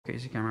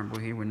Case camera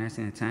boy here with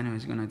Nancy Natano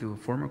is gonna do a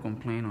formal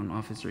complaint on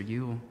Officer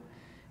Yule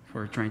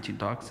for trying to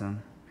dox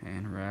him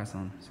and harass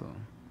him. So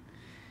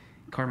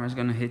Karma's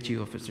gonna hit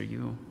you, Officer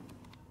Yule.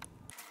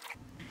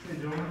 Hey,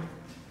 gentlemen.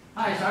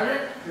 Hi,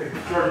 Sergeant. Hey,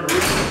 Sergeant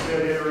Reese, how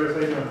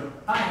you doing?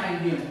 Hi, how you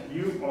doing?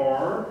 You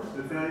are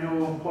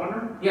Nathaniel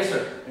Plutner, Yes,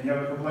 sir. and you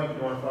have a complaint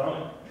you want to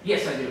file?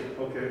 Yes, I do.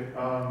 Okay,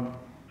 I'm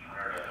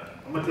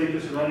gonna take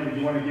this and run you. Do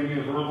you want to give me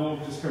a verbal,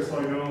 just so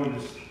I know,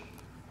 and just...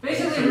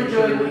 Basically, we're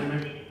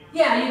doing...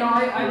 Yeah, you know,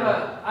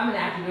 I'm an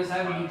activist. I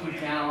have a YouTube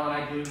channel, and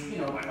I do, you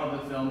know,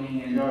 public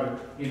filming and,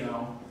 you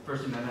know,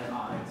 First Amendment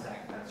audits,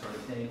 that sort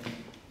of thing.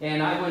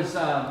 And I was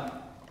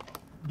gonna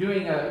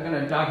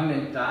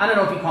document, I don't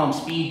know if you call them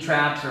speed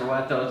traps or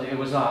what those, it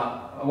was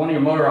one of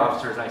your motor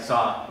officers I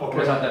saw. Okay.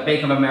 Was at the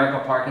Bank of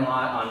America parking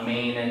lot on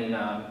Main and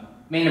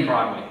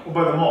Broadway. Oh,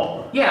 by the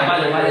mall? Yeah, by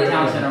the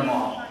town center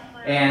mall.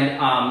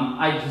 And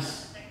I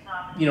just,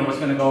 you know, was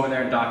gonna go over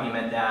there and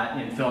document that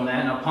and film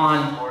that. And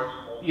upon,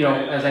 you know,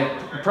 as I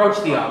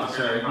approached the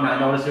officer, you know, I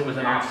noticed it was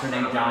an officer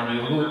named John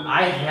Yu, who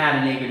I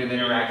had a negative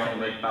interaction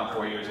with about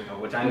 4 years ago,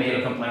 which I made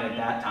a complaint at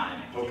that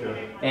time.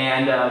 Okay.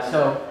 And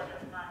so,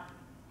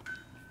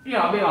 you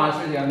know, I'll be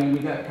honest with you, I mean, we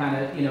got kind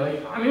of, you know,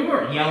 I mean, we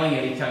weren't yelling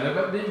at each other,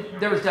 but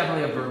there was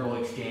definitely a verbal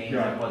exchange.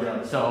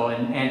 So,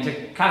 and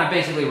to kind of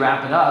basically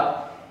wrap it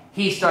up,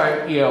 he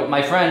started, you know,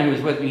 my friend who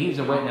was with me, he was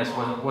a witness,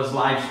 was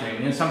live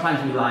streaming. And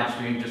sometimes we live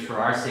stream just for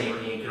our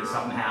safety, in case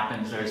something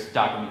happens, there's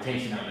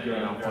documentation of it, you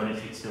know,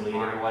 footage gets deleted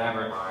or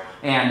whatever.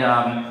 And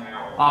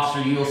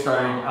Officer Yule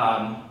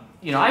started,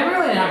 you know, I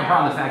really didn't have a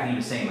problem with the fact that he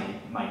was saying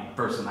my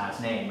first and last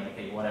name,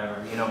 okay,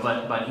 whatever, you know,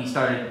 but he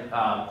started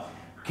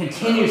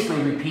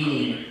continuously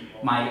repeating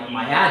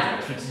my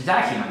address, which is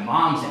actually my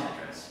mom's address.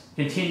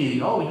 Continually,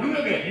 oh,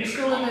 you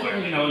still live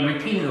it, you know, and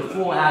repeating the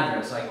full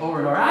address like over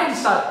and over. I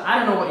just thought, I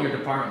don't know what your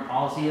department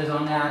policy is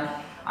on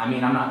that. I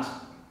mean, I'm not,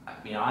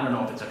 you know, I don't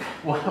know if it's a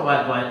what,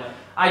 but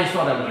I just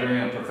thought that was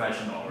very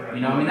unprofessional.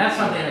 You know, I mean, that's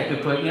something I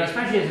could put, you know,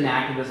 especially as an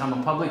activist, I'm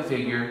a public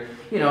figure.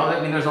 You know, I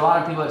mean, there's a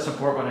lot of people that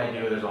support what I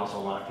do. There's also a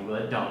lot of people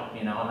that don't.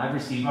 You know, and I've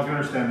received. I can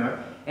understand that.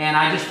 And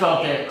I just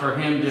felt that for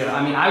him to,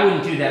 I mean, I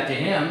wouldn't do that to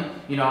him.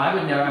 You know, I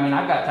would never. I mean,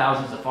 I've got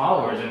thousands of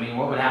followers. I mean,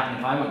 what would happen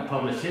if I went and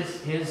published his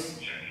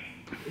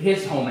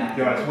home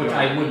address, which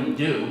I wouldn't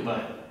do,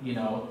 but, you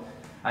know,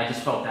 I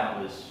just felt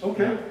that was...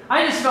 Okay.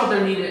 I just felt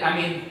there needed, I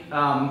mean,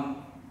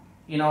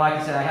 you know, like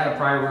I said, I had a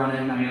prior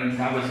run-in, I mean,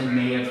 that was in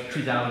May of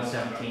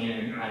 2017,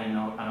 and I don't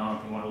know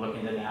if you want to look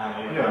into that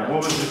or whatever. Yeah,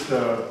 what was just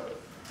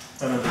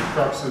kind of the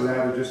crux of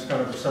that, or just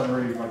kind of the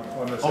summary, like,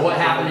 on the... Oh, what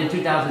happened in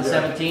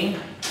 2017?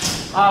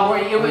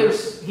 Where it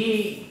was,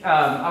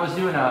 I was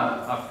doing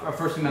a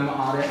First Amendment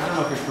audit. I don't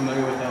know if you're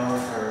familiar with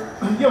those or...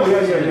 Yeah.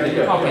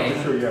 Okay.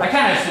 Yeah, sure, yeah. I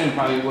kind of assumed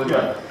probably would,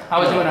 yeah. but I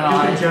was doing an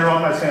audit. Just in general,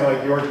 I'm not saying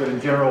like yours, but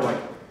in general,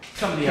 like...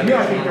 Some of the other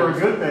yeah, I think they're a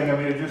good thing. I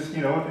mean, it just,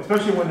 you know,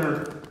 especially when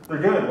they're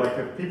good. Like,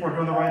 if people are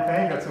doing the right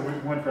thing, that's a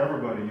win for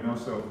everybody, you know,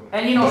 so...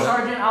 And, you know,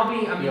 Sergeant, I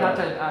mean, not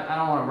to, I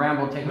don't want to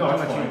ramble, take too much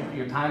of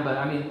your time, but,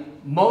 I mean,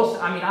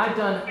 I've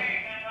done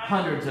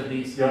hundreds of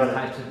these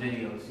types of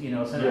videos, you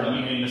know, since, I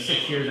mean, in the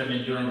 6 years I've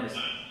been doing this.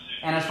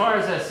 And as far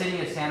as the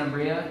city of Santa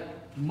Maria,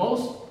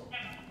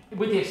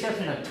 with the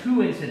exception of 2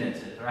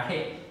 incidences,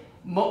 right?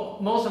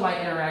 Most of my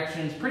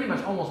interactions, pretty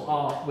much almost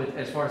all, with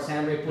as far as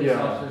Santa Maria police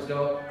officers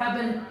go, have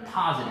been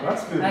positive.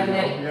 That's good. I haven't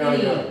had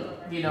any,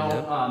 you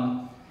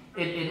know,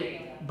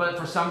 but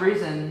for some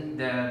reason,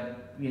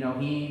 you know,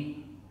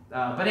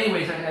 but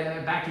anyways,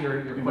 back to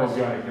your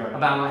question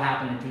about what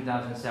happened in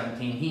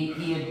 2017.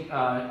 He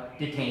had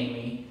detained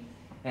me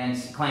and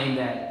claimed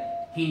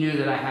that he knew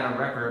that I had a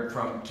record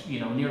from, you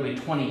know, nearly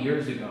 20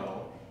 years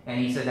ago, and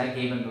he said that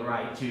gave him the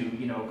right to,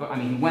 you know, go, I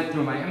mean, he went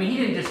through he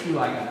didn't just do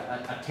like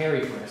a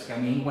Terry frisk. I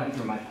mean, he went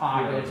through my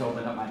pockets,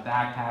 opened up my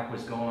backpack,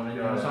 was going, and,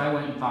 you know, so I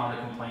went and filed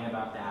a complaint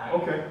about that.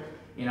 Okay.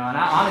 You know, and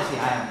honestly,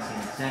 I haven't seen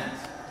it since.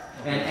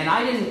 And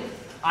I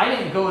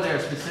didn't go there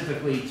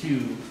specifically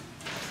to,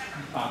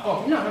 I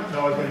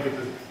was going to get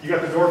this. You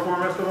got the door for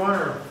him, Mr.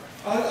 Warner? Or?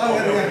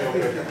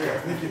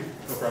 Yeah. Thank you.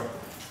 No problem.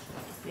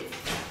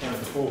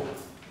 Cool.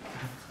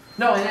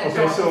 No,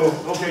 and so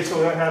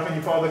that happened.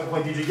 You filed the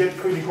complaint. Did you get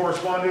any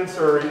correspondence,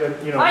 or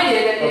you know? I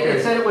did.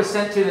 It said it was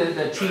sent to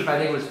the chief. I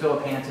think it was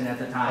Philip Hansen at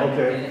the time.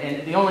 Okay.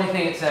 And the only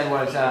thing it said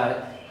was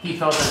he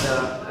felt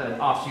that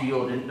Officer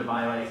Yule didn't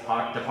violate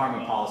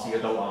department policy or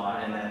the law,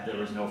 and that there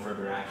was no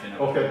further action.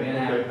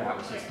 And that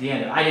was just the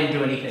end. I didn't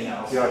do anything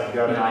else. Got it.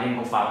 You know, I didn't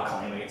go file a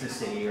claim against the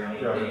city or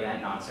any of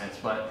that nonsense.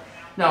 But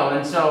no,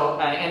 and so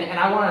and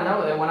I want to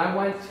know that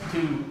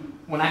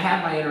when I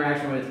had my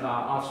interaction with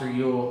Officer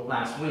Yule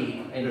last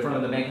week in front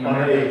of the Bank of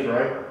America. On the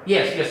 8th, right?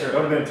 Yes, sir.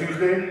 That would have been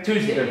Tuesday?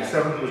 Tuesday, yeah.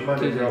 7th was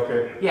Monday,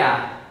 okay.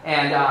 Yeah,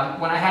 and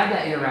when I had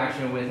that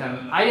interaction with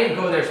him, I didn't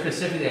go there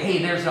specifically, hey,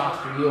 there's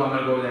Officer Yule, I'm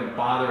going to go there and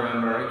bother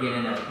him or get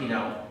in a, you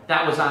know,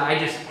 that was, I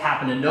just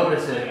happened to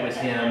notice that it was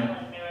him.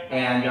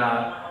 And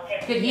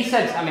he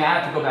said, I mean, I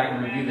have to go back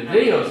and review the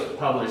videos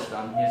published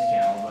on his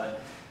channel,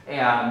 but,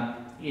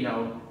 you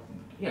know,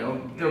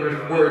 there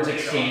were words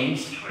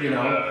exchanged, you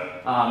know.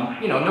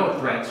 You know, no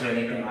threats or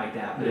anything like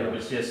that, but it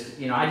was just,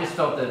 you know, I just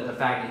felt that the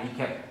fact that he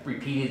kept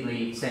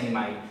repeatedly saying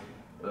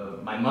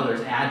my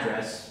mother's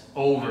address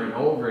over and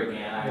over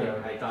again,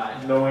 I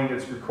thought. Knowing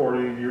it's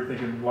recorded, you're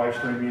thinking live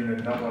streaming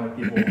and not wanting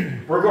people,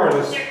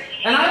 regardless.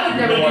 And I would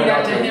never do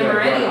that to him or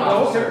any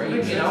officer,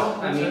 you know?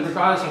 I mean,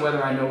 regardless of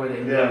whether I know where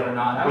they live or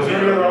not. Was there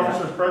any other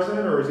officers present,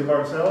 or is he by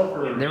himself?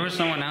 Or? There was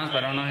someone else,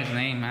 but I don't know his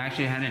name. I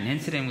actually had an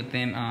incident with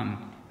him.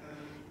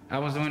 I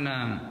was doing,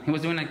 he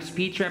was doing like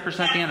speed trap or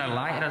something at a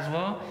light as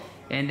well.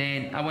 And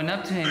then I went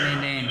up to him,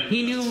 and then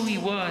he knew who he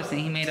was,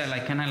 and he made a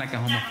like kind of like a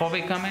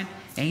homophobic comment,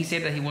 and he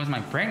said that he was my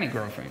pregnant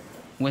girlfriend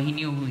when he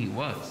knew who he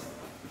was.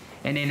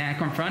 And then I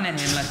confronted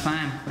him last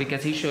time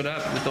because he showed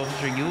up with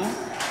Officer Yule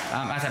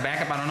as a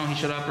backup. I don't know, he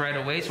showed up right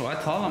away, so I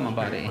told him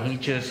about it, and he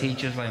just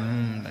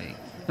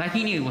like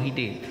he knew what he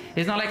did.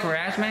 It's not like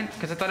harassment,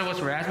 because I thought it was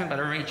harassment, but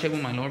I already checked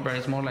with my lord, but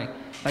it's more like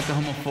a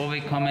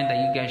homophobic comment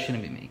that you guys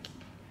shouldn't be making.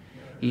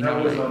 You that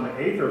know, was like, on the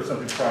 8th or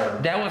something prior?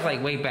 that was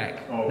like way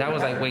back. Oh, that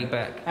was like way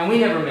back. And we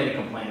never made a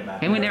complaint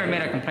about it. And we never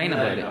made a complaint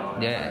about it.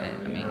 Yeah,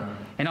 I mean,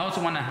 and I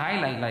also want to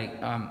highlight,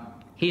 like,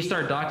 he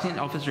started doxing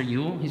Officer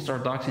Yule. He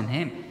started doxing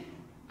him.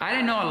 I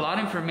didn't know a lot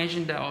of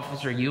information that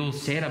Officer Yule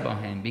said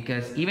about him,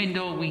 because even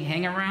though we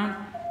hang around,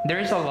 there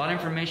is a lot of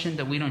information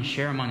that we don't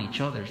share among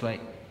each other.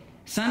 Like,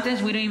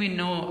 sometimes we don't even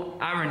know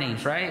our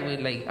names, right?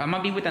 Like, I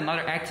might be with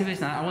another activist,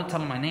 and I won't tell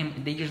them my name.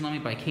 They just know me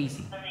by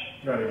Casey.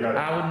 Got it.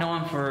 I would know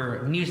him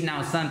for News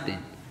Now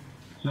something.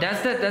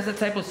 That's the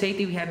type of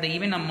safety we have, that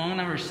even among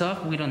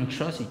ourselves, we don't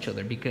trust each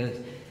other, because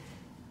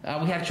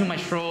we have too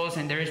much trolls,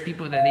 and there's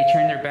people that they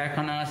turn their back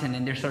on us, and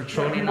then they start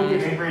trolling people us.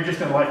 get angry just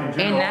in life in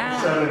general. And now,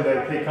 instead of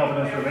they take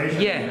confidential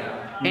information.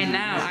 Yeah, and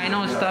now I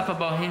know stuff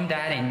about him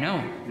that I didn't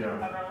know.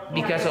 Yeah.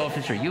 Because of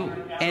Officer Yu.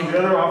 And so the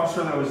other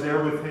officer that was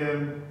there with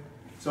him,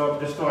 so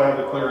just so I have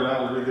it clear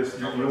out, we'll read this.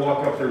 You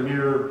walk up there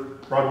near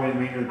Broadway and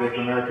Main in the Bank of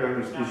America.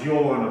 Is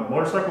Yule on a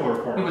motorcycle or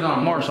a car? He was on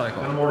a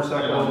motorcycle. On a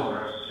motorcycle.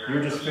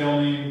 You're just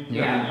filming.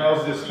 Yeah. And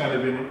how's this kind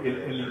of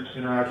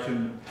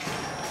interaction?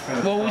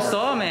 Well, we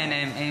saw him,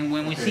 and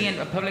when we see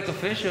a public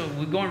official,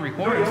 we go and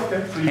record.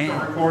 Okay, so you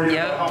start recording.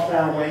 Yeah. How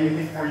far away you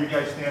think were you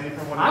guys standing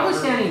from one another? I was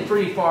standing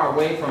pretty far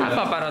away from I him.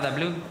 pop out of the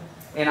blue.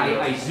 And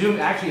I zoomed,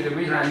 actually the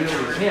reason I knew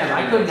it was him,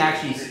 I couldn't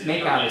actually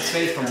make out his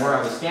face from where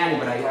I was standing,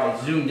 but I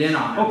zoomed in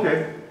on him.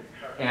 Okay.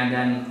 And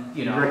then,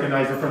 you know. You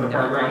recognize him from the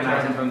I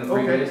recognized him from the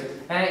previous. Okay.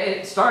 And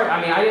it started,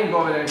 I mean, I didn't go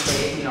over there and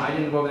say, you know, I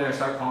didn't go over there and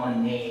start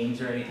calling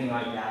names or anything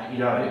like that. You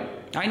know.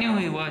 I knew who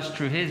he was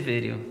through his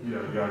video.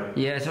 Yeah, got it.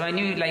 Yeah, so I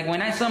knew, like, when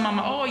I saw him, I'm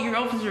like, oh, you're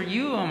Officer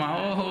Yu. I'm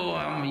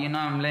like, you know,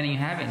 I'm letting you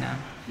have it now.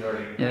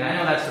 Yeah, I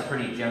know that's a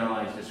pretty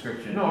generalized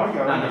description. No, I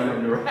got it. Not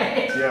knowing the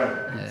right.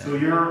 Yeah. So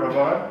you're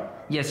Avad?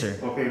 Yes, sir.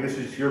 Okay, this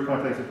is your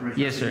contact information.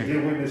 Yes, sir. You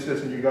did witness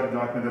this and you got a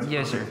document. That's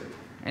yes, perfect. sir.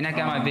 And I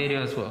got my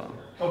video as well.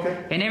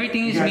 Okay. And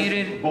everything is you guys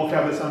muted. Both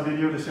have this on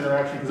video, this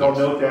interaction, because I'll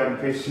note that in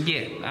case.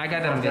 Yeah, I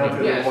got that on Down to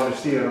video. they want to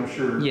see it, I'm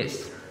sure.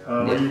 Yes.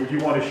 You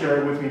want to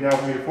share it with me now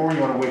from before, or you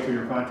want to wait till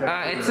your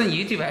contact? It's on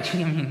YouTube,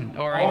 actually. I mean,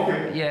 or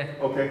okay. Yeah.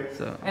 Okay.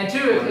 So. And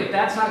two, if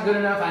that's not good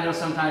enough, I know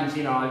sometimes,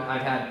 you know,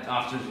 I've had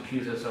officers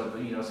accuse us of,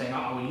 you know, saying,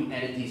 oh, well, you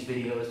edit these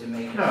videos to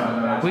make it.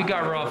 No. We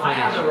got raw footage. I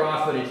have the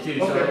raw footage too,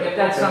 so if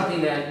that's something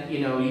that,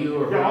 you know, you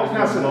or I'll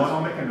pass it on.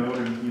 I'll make a note.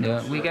 And, you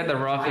know, we got the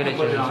raw I footage can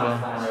put as it on well.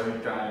 a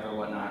flash drive or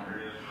whatnot.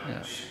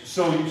 Yeah.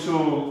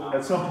 So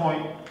at some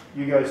point,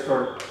 you guys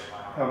start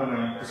having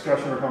a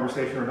discussion or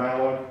conversation or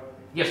dialogue?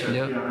 Yes, sir.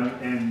 Yep. You know,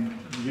 and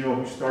you know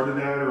who started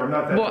that, or I'm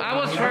not that. Well, I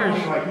was don't first.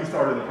 mean like who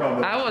started the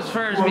problem. I was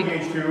first. Who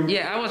engaged too?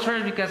 Yeah, I was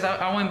first because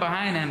I went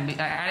behind him.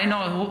 I didn't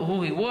know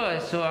who he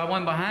was, so I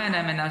went behind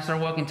him and I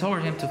started walking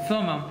towards him to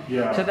film him.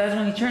 Yeah. So that's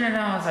when he turned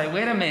around. I was like,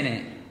 wait a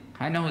minute.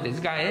 I know who this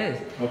guy is.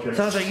 Okay.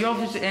 So I was like, you're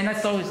Officer, and I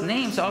saw his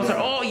name. So I was like,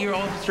 oh, you're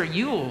Officer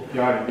Yule.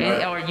 Got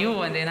it. Or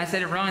Yule, and then I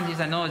said it wrong. He's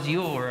like, no, it's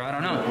Yule, or I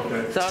don't know.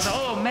 Okay. So I was like,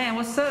 oh man,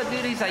 what's up,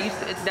 dude? He's like,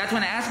 that's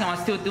when I asked him, I'm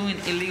still doing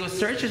illegal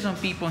searches on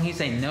people, and he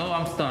said, no,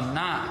 I'm still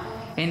not.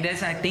 And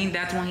I think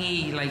that's when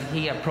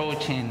he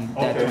approached him.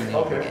 That's when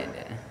they began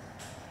that.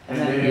 And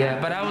then, Yeah,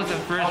 but I was the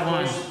first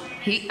one.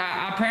 He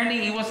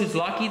apparently it was his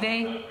lucky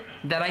day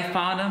that I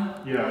found him.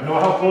 Yeah. No,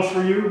 how close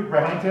were you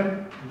behind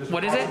him? Just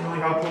What is it? approximately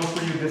how close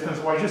were you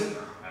distance-wise? Just.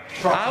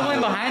 I went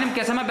behind him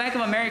because I'm a Bank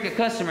of America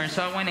customer,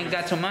 so I went and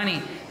got some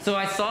money. So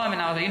I saw him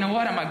and I was like, you know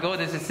what? I'm gonna go.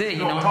 This is it. You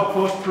know. How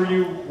close were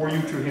you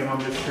to him? I'm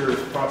just curious.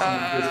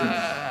 Approximate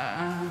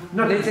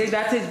distance. They say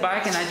that's his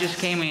bike, and I just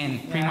came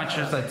in. Pretty much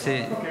just that's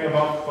it. Okay,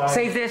 about 5.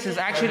 Safe distance,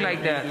 actually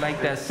like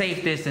the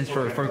safe distance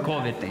for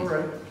COVID thing. All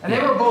right. And they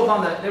were both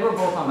on the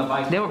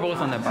bike. They were both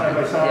on the bike. Side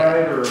by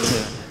side, or?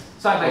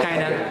 Side by side.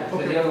 Kinda. So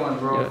the other one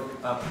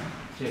drove up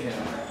to him.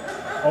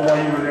 Oh,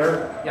 while you were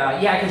there?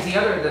 Yeah,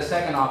 because the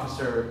second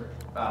officer,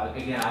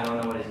 again, I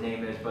don't know what his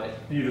name is,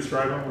 but Can you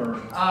describe him, or?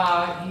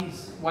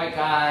 he's white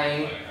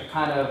guy,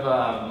 kind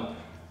of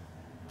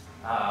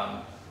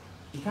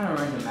he kind of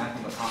reminds me of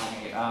Matthew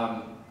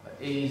McConaughey.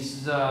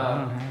 He's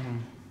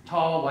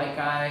tall white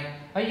guy.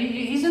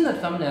 He's in the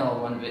thumbnail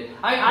of one of it.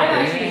 I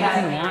actually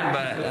had one,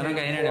 but I don't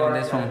got internet on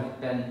this one.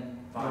 Then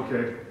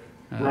Okay.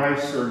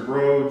 Bryce or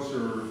Rhodes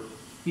or?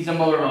 He's a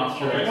motor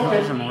officer. Okay.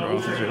 He's a motor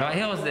officer.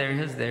 He was there.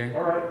 He was there.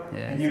 All right. Yeah.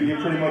 And you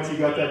pretty much, you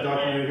got that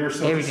documented here.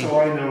 So, Everything. so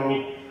I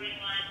know,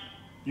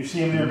 you see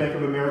him near Bank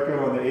of America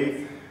on the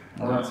 8th,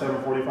 around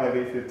 7:45,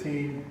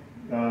 8:15.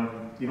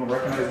 You don't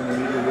recognize him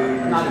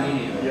immediately. Not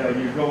immediately. Yeah,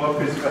 you go up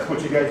because that's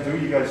what you guys do.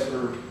 You guys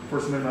are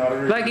First Amendment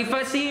auditors. Like if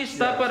I see you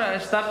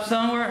stop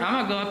somewhere,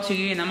 I'm gonna go up to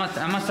you and I'm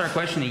gonna start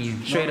questioning you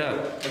straight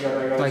up. I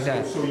got it. Like so,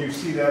 that. So you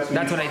see that. So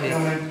That's you what I did.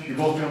 Filming, you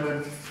both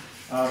filming.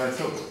 At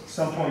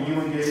some point you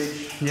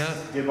engage.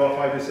 Yep. Get about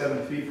 5 to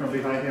 7 feet from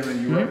behind him,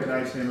 and you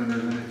recognize him, and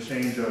there's an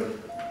exchange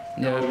of.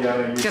 Yeah.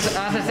 Because as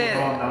I I'm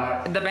said,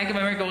 not. the Bank of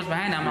America was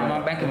behind. I'm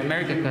a Bank of And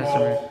America you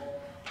customer. involved,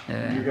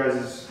 Yeah. You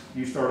guys,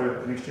 you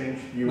started an exchange.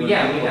 You We and-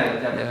 had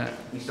Yeah.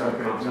 we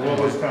started. Okay. a And what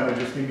conversation. was kind of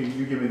just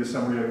give me the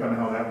summary of kind of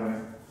how that went.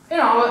 You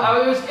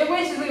know, it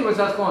basically was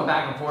us going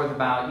back and forth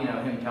about, you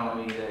know, him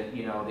telling me that,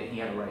 you know, that he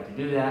had a right to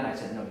do that, and I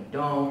said, no, you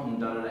don't, and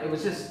da da da. It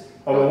was just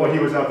Oh, well, what he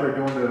was out there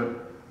doing the.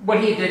 what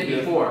he did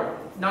before.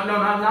 No,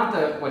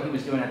 not what he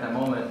was doing at that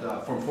moment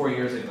from 4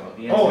 years ago.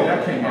 The Oh, incident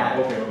that came he had.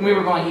 out. Okay. When we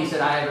were going, he said,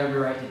 I have every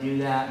right to do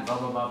that, and blah,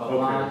 blah, blah, blah,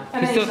 blah. Okay.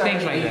 And He then still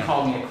thinks like he that.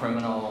 called me a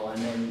criminal,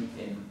 and then,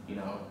 you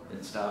know,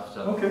 and stuff,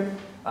 so. Okay.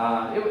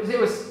 It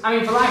was, I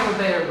mean, for lack of a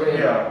better way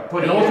Yeah. of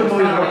putting And it, it was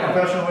ultimately, kinda the like a-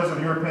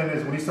 professionalism, your opinion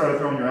is when he started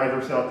throwing your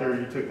address out there,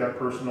 you took that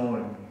personal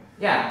and.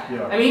 Yeah.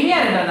 Yeah. I mean, if he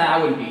hadn't done that, I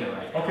wouldn't be here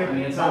right now. Okay. I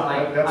mean, it's No, not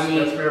like, that's, I mean,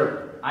 that's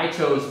fair. I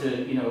chose to,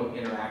 you know,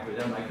 interact with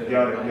him. I could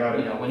Got have, it, but, got it.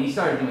 you know, when he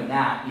started doing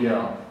that, you Yeah.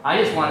 know,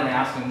 I just wanted to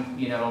ask him,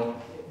 you know,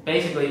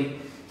 basically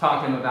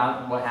talk to him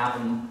about what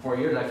happened 4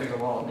 years. I figured,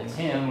 well, it's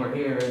him, we're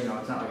here, you know,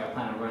 it's not like I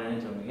plan on running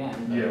into him again,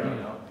 but, Yeah. you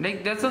know.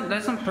 Like that's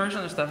some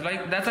personal stuff.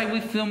 Like that's like we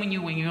filming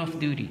you when you're off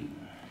duty.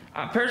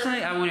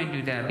 Personally, I wouldn't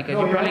do that because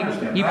No, yeah, I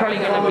understand. you probably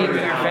I gonna be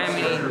with understand.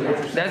 your Sure, family. what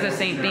you're That's the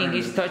saying. same thing.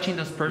 He's touching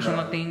those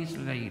personal Yeah. things.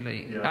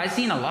 Like Yeah. I've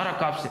seen a lot of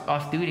cops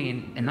off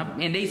duty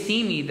and they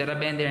see me that I've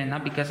been there, and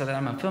not because of that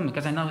I'm filming,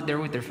 because I know they're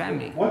with their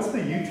family. What's the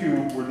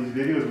YouTube where these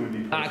videos would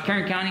be posted?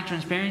 Kern County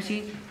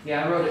Transparency.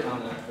 Yeah, I wrote it on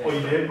the. Oh,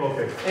 you did?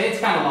 Okay.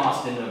 It's kind of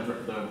lost in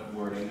the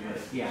wording,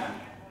 but yeah.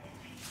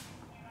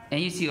 And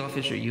you see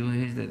Officer U,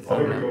 he's the Oh,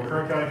 here we go.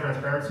 Kern County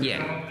Transparency. Yeah.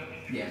 Channel?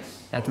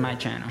 Yes. That's my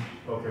channel.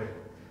 Okay.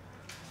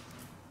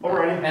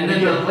 Alrighty. And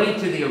then the link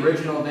to the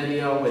original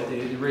video with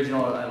the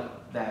original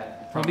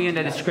that. Will be in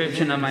the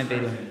description of my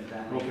video.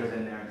 That link is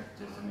in there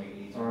just to make it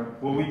easier. All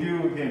right. Well, we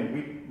do,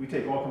 again, we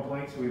take all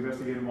complaints, we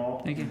investigate them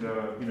all. Thank you.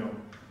 And, you know,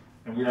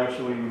 and we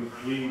actually,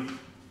 we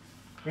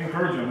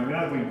encourage them. I mean,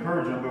 not that we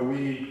encourage them, but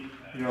we,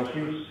 you know,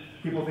 if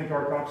people think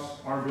our cops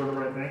aren't doing the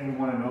right thing, we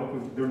want to know,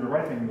 because they're doing the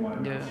right thing, we want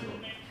to know. Yeah. So,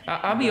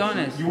 I'll be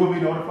honest. You will be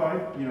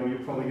notified, you know,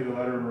 you'll probably get a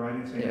letter in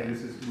writing saying Yeah. that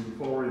this is moving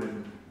forward,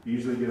 and you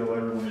usually get a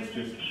letter when it's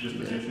just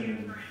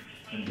disposition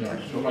and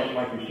done. So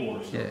like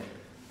before, so. Yeah.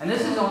 And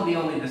this is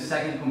only the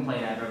second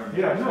complaint I've ever made.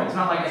 Yeah, no. It's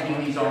not like I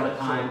do these all the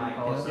time, like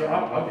also. Yeah,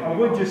 I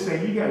would just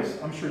say, you guys,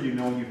 I'm sure you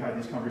know, you've had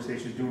these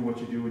conversations, doing what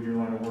you do in your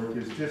line of work,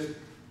 is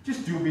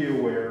just do be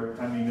aware.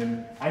 I mean,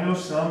 and I know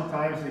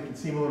sometimes it can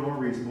seem a little more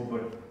reasonable,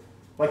 but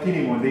like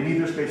anyone, they need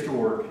their space to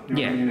work. You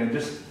know what I mean? And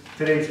just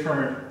today's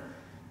current,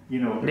 you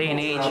know, the Day and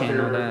age culture out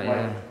and all there,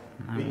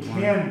 that, like, yeah. it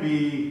can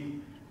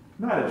be,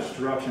 not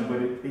obstruction, but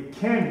it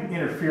can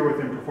interfere with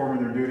them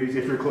performing their duties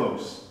if you're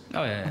close.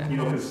 Oh yeah. You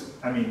know, because,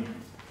 I mean,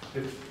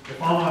 if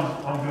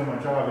I'm doing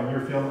my job and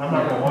you're feeling, I'm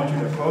not gonna want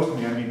you that close to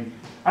me. I mean,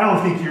 I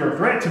don't think you're a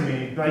threat to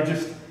me, but I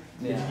just,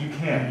 you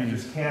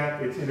just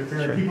can't, it's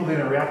interfering. Sure. People that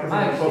interact with you,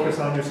 I they focus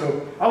on you,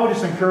 so I would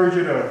just encourage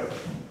you to,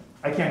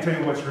 I can't tell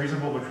you what's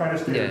reasonable, but try to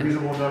stay Yeah.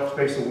 reasonable enough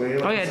space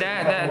away. Oh yeah,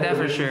 that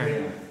for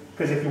sure.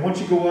 Because if once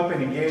you go up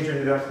and engage or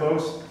you're that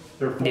close,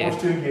 they're forced Yeah.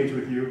 to engage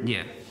with you.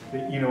 Yeah.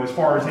 You know, as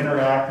far as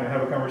interact and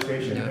have a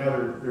conversation, Yeah. and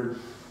now they're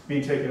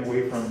being taken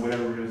away from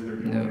whatever it is they're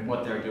doing. Yeah.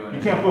 What they're doing.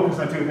 You can't focus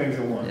on two things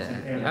at once.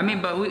 Yeah. And- I mean,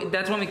 but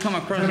that's when we come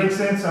does across. that make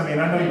sense? I mean,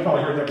 I know you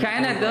probably heard that before.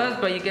 Kinda does,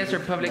 but you guys are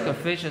public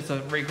officials,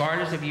 so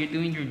regardless if you're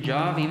doing your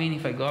job, even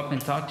if I go up and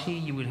talk to you,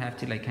 you would have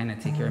to like kind of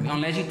take care of me.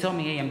 Unless you tell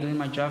me, hey, I'm doing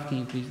my job, can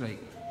you please like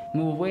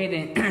move away?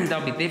 Then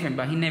that'll be different.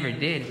 But he never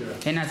did.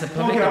 And as a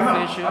public Okay,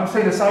 official, I'm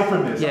saying aside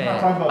from this, I'm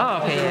not talking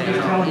about. Oh, okay, I'm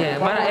just telling you, yeah. if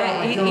But I go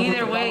out and tell you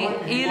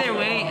either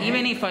way,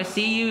 even if I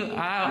see you,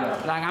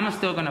 I'm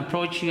still gonna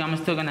approach you. I'm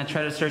still gonna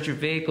try to search your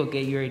vehicle,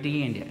 get your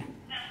ID in there.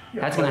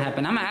 That's gonna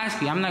happen. I'm gonna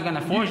ask you. I'm not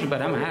gonna force you,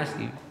 but I'm gonna ask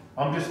you.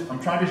 I'm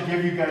trying to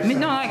give you guys No,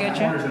 some I get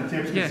you. pointers and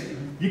tips. 'Cause Yeah.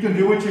 You can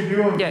do what you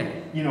do, and, Yeah.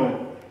 you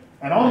know,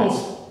 and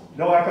almost,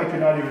 they'll act like you're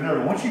not even there.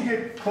 But once you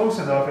get close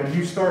enough and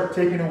you start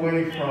taking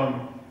away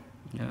from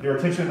Yeah. their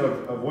attention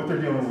of what they're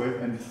dealing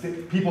with,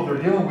 and people they're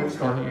dealing with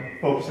start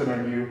focusing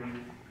on you.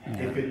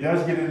 If it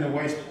does get in the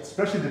way,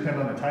 especially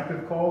depending on the type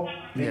of call,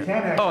 they Yeah. can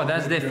actually. Oh,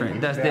 that's get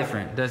different. That's back.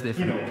 different. That's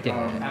different. You know,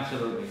 Yeah.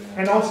 Absolutely.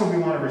 And also, we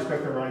want to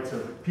respect the rights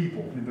of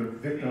people, the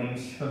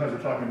victims. Sometimes we're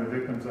talking to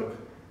victims of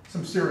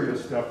some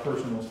serious stuff,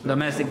 personal stuff.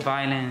 Domestic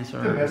violence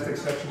or Domestic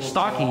sexual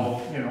stalking.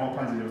 assault, you know, all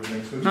kinds of different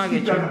things. So No, I just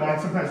keep get that you. in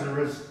mind. Sometimes there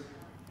is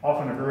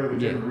often a very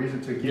legitimate Yeah.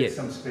 reason to get Yeah.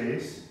 some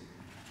space.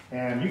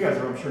 And you guys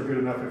are, I'm sure, good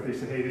enough if they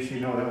say, hey, this,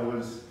 you know, that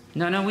was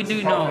No, we It's a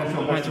do know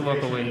confidential when to walk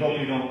investigation. away. I hope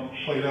you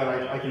don't play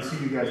that. I can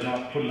see you guys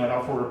not putting that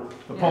out for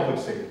the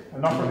public's sake,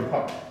 and not for the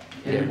public.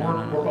 Yeah,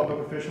 We're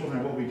public officials,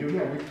 and what we do,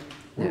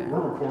 we're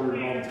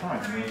recorded all the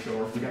time, you know,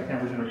 so we got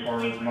cameras in our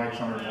cars,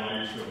 mics on our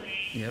bodies, so.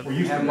 Yep. We're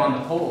used to Have them that.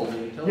 on the pole.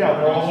 Yeah,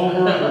 they're all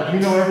over. We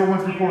know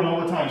everyone's recording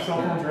all the time.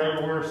 Cell phones are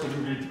everywhere, so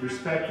we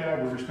respect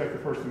that. We respect the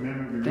First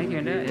Amendment. We Thank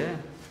you, really do. yeah.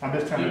 I'm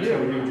just trying to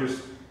tell you,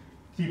 just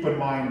keep in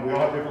mind, we all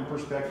have different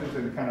perspectives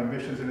and kind of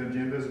missions and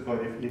agendas,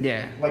 but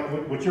if like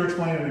what you're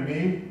explaining to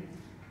me,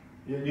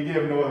 you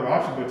gave no other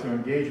option but to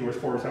engage you as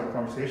far as have a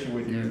conversation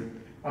with you.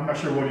 I'm not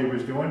sure what he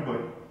was doing,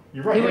 but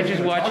you're right. He was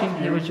just watching.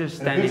 He was just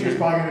standing there. It's there.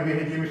 probably going to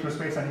be, hey, give me some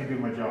space, I need to do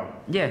my job.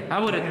 Yeah, I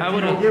would And have. if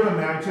you don't give him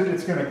that,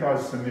 it's going to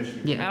cause some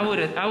issues. Yeah, I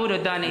would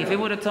have done it. If he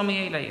would have told me,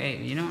 hey, like, hey,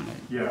 you know,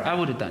 like, I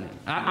would have done it.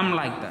 I'm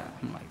like that.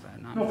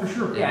 No, for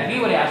sure. Yeah, if he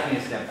would have asked me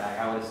to step back,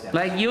 I would have stepped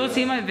back. Like, you'll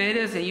see my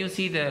videos and you'll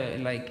see the,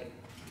 like,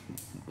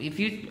 if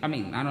you, I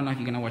mean, I don't know if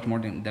you're going to watch more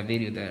than the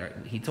video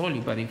that he told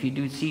you, but if you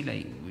do see,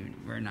 like,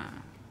 we're not.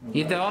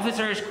 If the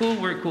officer is cool,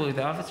 we're cool. If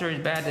the officer is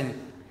bad, then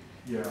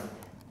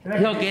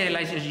he'll get it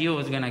like you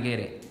was going to get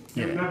it.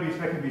 Yeah.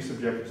 That can be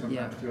subjective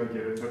sometimes too, I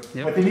get it. But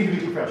Yep. they need to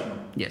be professional.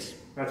 Yes.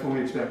 That's what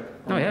we expect.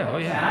 Oh, yeah.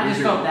 And I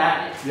just felt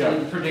that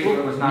in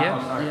particular was not.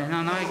 I'm sorry.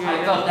 Yeah, no, I agree.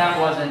 I felt that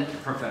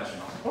wasn't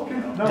professional. Okay.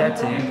 No,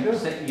 That's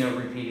it. You know,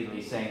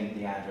 repeatedly saying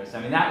the address. I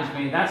mean, that was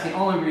me. That's the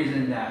only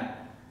reason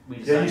that we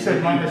decided. Yeah, you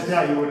said minus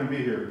that, you wouldn't be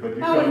here, but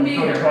you I wouldn't be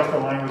here. cross the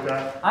line with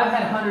that. I've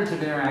had hundreds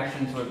of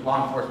interactions with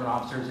law enforcement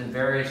officers in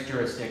various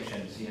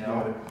jurisdictions, you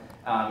know,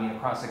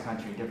 across the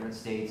country, different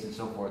states and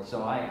so forth.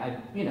 So I've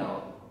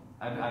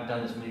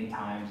done this many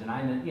times, and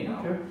I, you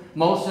know,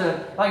 most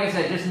of, like I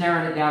said, just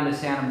narrowing it down to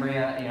Santa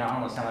Maria, you know, I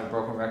don't want to sound like a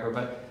broken record,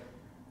 but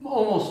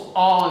almost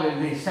all of it,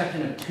 with the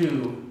exception of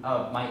 2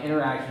 of my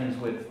interactions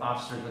with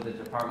officers with the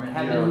department,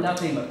 have been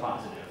nothing but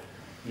positive.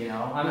 You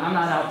know, I'm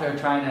not out there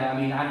trying to, I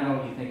mean, I don't know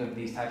what you think of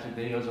these types of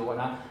videos or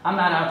whatnot. I'm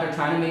not out there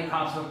trying to make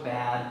cops look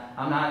bad.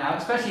 I'm not out,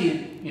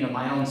 especially, you know,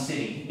 my own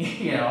city,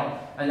 you know,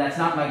 and that's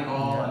not my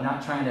goal. I'm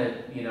not trying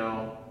to, you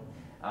know,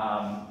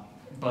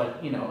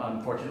 but, you know,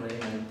 unfortunately,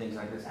 when things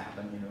like this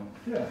happen, you know.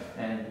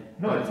 Yeah. And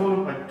no, it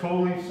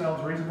totally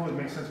sounds reasonable. It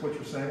makes sense what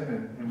you're saying,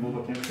 and we'll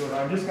look into it.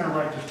 I'm just going to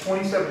write, just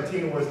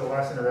 2017 was the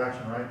last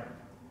interaction, right?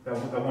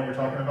 That one you're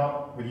talking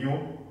about with you?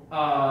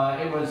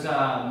 It was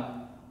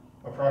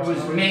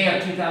May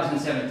of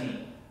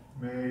 2017.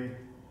 May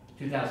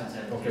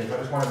 2017. Okay, I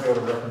just want to be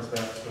able to reference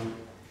that. So.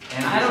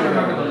 And I don't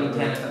remember the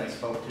lieutenant that I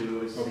spoke to.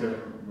 It was in the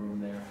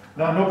room there.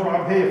 No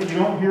problem. Hey, if you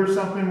don't hear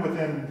something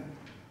within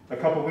a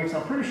couple of weeks,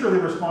 I'm pretty sure they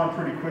respond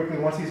pretty quickly.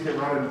 Once these get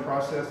right in the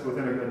process,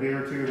 within a day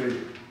or 2, they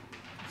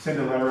send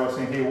a letter out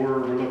saying, hey,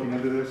 we're looking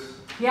into this.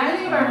 Yeah, I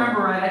think if I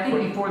remember right, I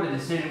think before the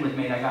decision was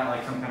made, I got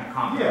like some kind of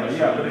confirmation.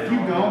 Yeah, but if you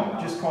don't,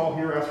 just call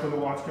here, ask for the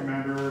watch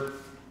commander,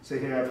 say,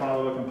 hey, I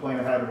filed a complaint,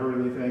 I haven't heard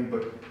anything,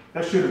 but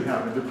that shouldn't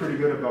happen. They're pretty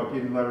good about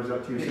getting letters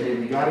up to you, saying,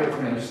 we got it, it's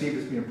been received,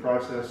 it's being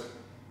processed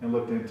and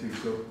looked into,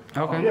 so.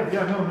 Okay.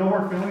 No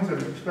hard feelings, I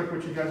respect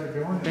what you guys are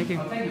doing. Thank you.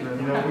 Oh, thank you very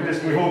You much.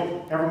 know, we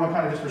hope everyone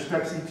kind of just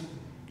respects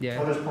each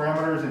other's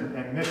parameters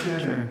and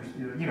missions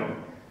and, you know,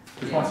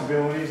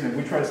 responsibilities, and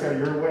we try to set it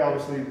your way,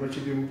 obviously, what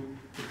you do,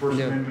 the First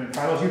Amendment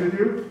entitles you to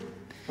do,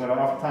 but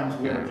oftentimes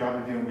we have a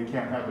job to do and we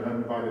can't have an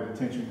undivided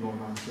attention going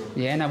on, so.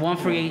 Yeah, and at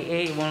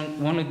 148,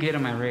 won't look good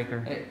on my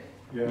record. Yeah.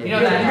 You know You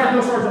that- guys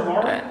know Sergeant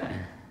Laura?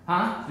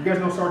 Huh? You guys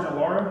know Sergeant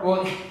Laura?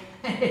 Well,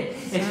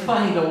 it's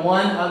funny, the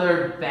one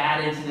other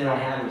bad incident I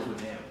had was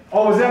with him.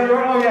 Oh, is that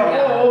your, oh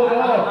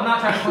yeah, I'm not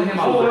trying to put him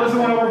on. Oh, that was the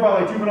one over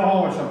by like juvenile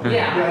hall or something.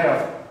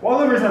 Yeah. Well,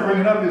 the reason I bring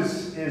it up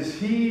is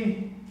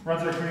he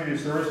runs our community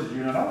services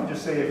unit. I would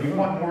just say if you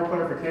want more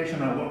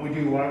clarification on what we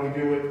do, why we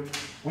do it,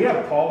 we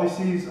have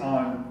policies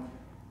on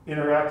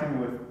interacting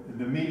with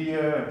the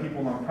media and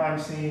people on crime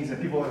scenes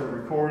and people that are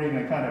recording,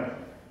 and kind of,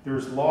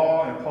 there's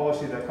law and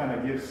policy that kind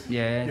of gives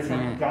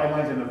different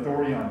guidelines and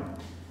authority on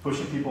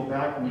pushing people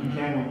back when you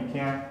can, when you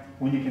can't,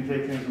 when you can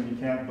take things, when you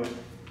can't, but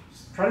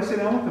try to sit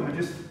down with them and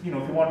just, you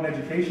know, if you want an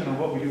education on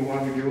what we do,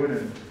 why we do it,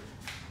 and,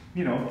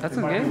 you know, it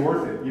might be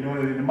worth it. You know,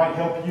 it might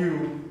help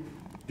you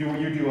do what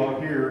you do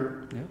out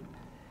here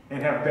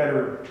and have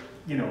better,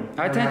 you know.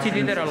 I tend to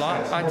do that a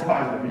lot. More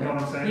positive, you know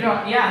what I'm saying? You know,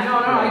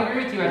 I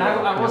agree with you, and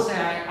I will say,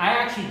 I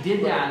actually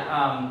did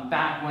that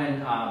back when,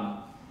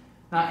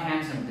 not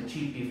Hanson, the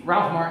chief,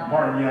 Ralph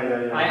Martin.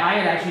 Yeah. I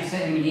had actually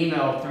sent him an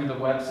email through the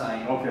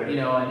website, okay. You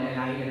know,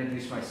 and I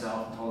introduced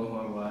myself and told him who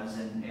I was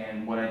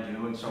and what I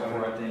do and so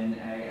forth, and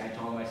I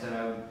told him, I said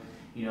I would,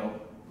 you know,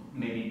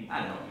 maybe, I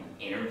don't know,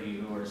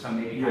 interview or some,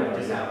 maybe kind of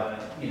just have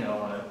a, you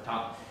know, a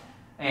talk,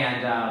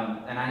 and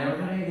I never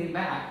got anything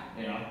back,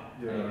 you know.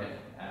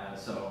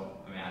 So,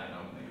 I mean, I don't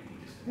know, maybe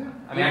he just,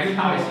 I mean,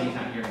 obviously he's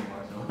not here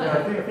anymore, so. Yeah,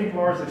 I think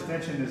Laura's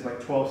extension is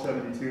like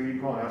 1272, you can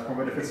probably ask for him,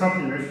 but if it's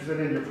something you're interested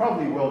in, you're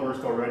probably well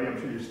versed already, I'm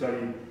sure you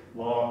study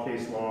law,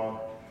 case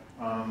law,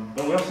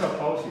 but we also have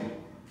policy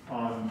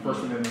on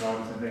First Amendment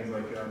audits and things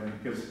like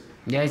that, because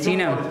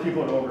there's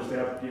people that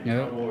overstep, get in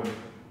trouble, and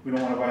we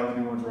don't want to violate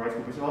anyone's rights,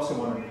 but we also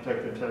want to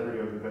protect the integrity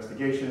of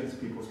investigations,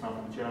 people's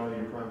confidentiality,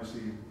 your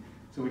privacy,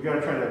 So we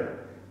gotta try to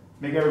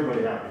make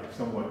everybody happy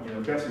somewhat, you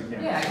know, best we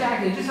can. Yeah,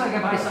 exactly. Just like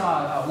if I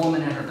saw a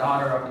woman and her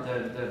daughter up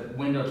at the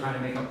window trying to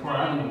make a pour,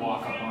 I'm gonna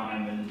walk up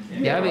on them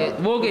and Yeah, I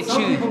mean, we'll get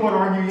Some you. people would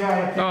argue, yeah,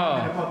 I think Oh.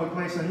 I'm in a public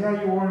place, and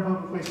yeah, you were in a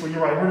public place. Well,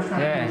 you're right. We're just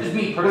trying Yeah. to just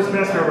me do what's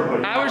best for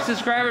everybody. Our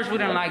subscribers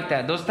wouldn't like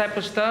that. Those type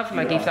of stuff.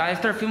 Like if I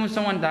start filming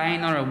someone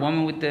dying or a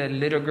woman with a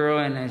little girl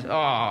and it's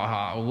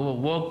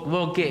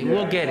we'll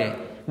get it.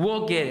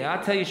 We'll get it.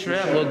 I'll tell you straight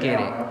up, we'll get it.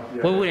 Yeah.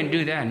 We wouldn't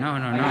do that. No,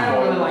 no, Like, I no.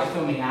 don't really like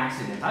filming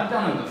accidents. I've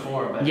done them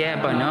before, but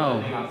Yeah, but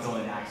no. I'm not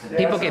filming accidents.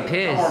 People it's get a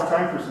pissed. hard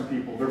time for some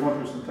people. They're going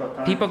through some tough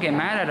times. People get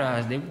mad at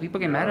us. People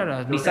get mad at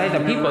us. There's Besides the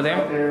family people members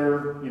out there.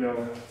 there, you know,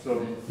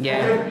 so. Yeah.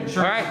 Okay. Insurance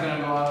All right. is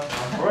gonna go up.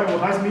 All right, well,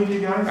 nice meeting you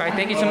guys. All right,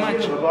 thank you so much.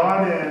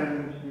 Lavad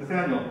and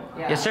Nathaniel.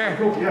 Yeah. Yes, sir.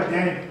 Cool, yeah,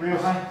 Danny,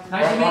 Rios.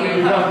 Nice to meet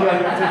you. All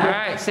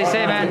right, stay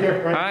safe, man.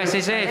 All right,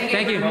 stay safe.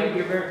 Thank you.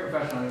 You're very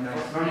professional. You're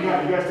nice. No,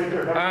 you guys take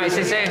care. All right,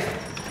 stay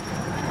safe.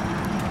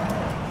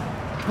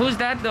 Who's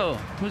that though?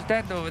 Who's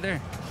that though over there?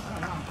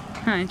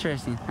 Huh,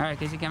 interesting. All right,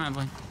 Casey, come on,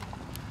 boy.